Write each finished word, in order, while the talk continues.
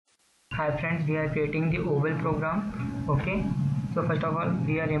Hi friends, we are creating the oval program. Okay, so first of all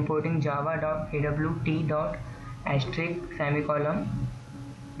we are importing java.awt. Semicolon,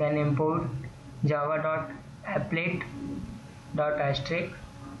 then import java.applet.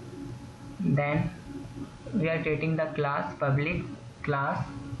 Then we are creating the class public class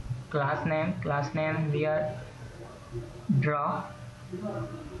name we are draw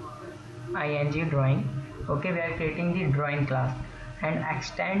drawing. Okay, we are creating the drawing class and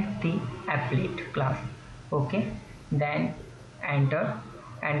extend the applet class. Okay, then enter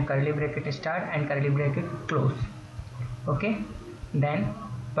and curly bracket start and curly bracket close. Okay, then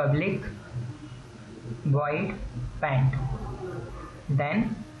public void paint,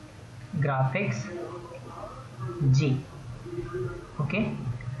 then graphics G. Okay,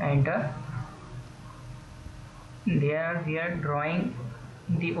 enter. There we are drawing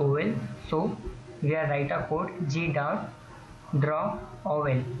the oval, so we are write a code G dot draw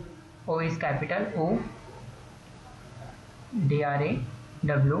oval. O is capital O, DRAW,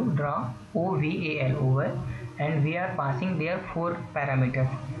 draw OVAL, oval, and we are passing their 4 parameters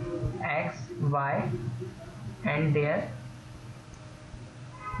X, Y and their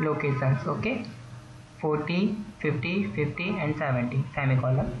locations. Okay, 40, 50, 50 and 70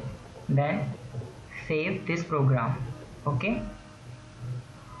 semicolon. Then save this program. Okay,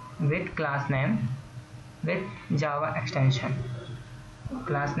 with class name with Java extension.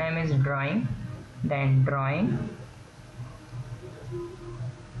 Class name is drawing, then drawing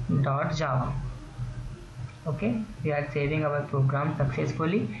dot Java. Okay, we are saving our program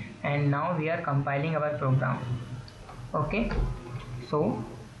successfully and now we are compiling our program. Okay, so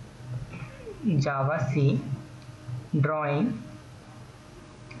Java C drawing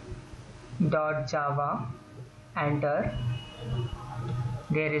dot Java, enter.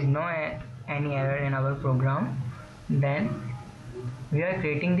 There is no any error in our program. Then we are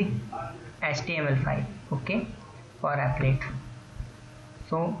creating the HTML file. Okay, for applet.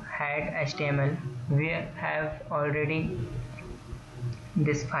 So head HTML, we have already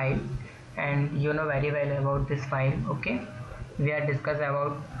this file and you know very well about this file. Okay, we are discussed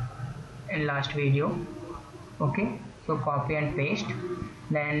about in last video. Okay, so copy and paste.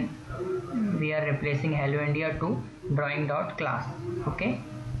 Then we are replacing hello India to drawing.class. Okay,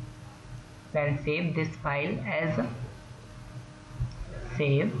 then save this file as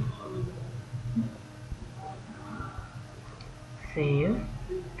save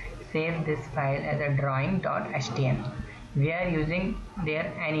this file as a drawing.html. we are using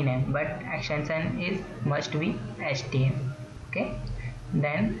their any name but extension is must be html. Okay,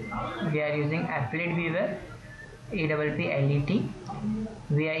 then we are using applet viewer APPLET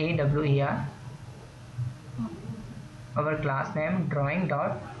VIEWER, our class name drawing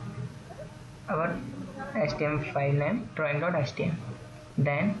dot, our HTML file name drawing.html.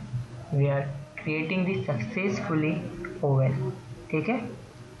 then we are creating the successfully oval. Okay,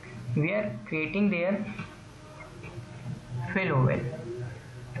 we are creating their fill oval.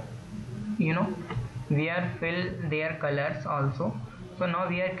 You know, we are fill their colors also. So now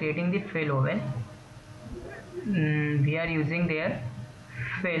we are creating the fill oval. We are using their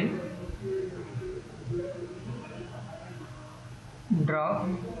fill draw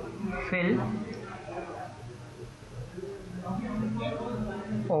fill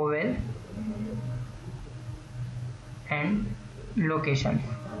oval and locations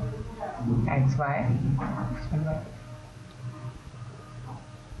XY.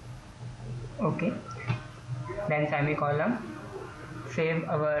 Okay, then semicolon, save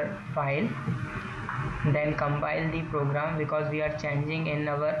our file, then compile the program because we are changing in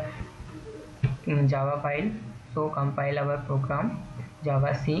our Java file. So compile our program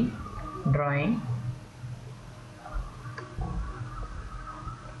Java C drawing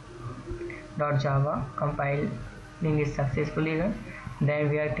dot Java. Compiling is successfully run. Then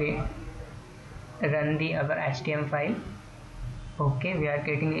we are run the our HTML file. Okay, we are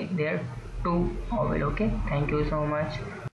getting there 2 oval. Okay, thank you so much.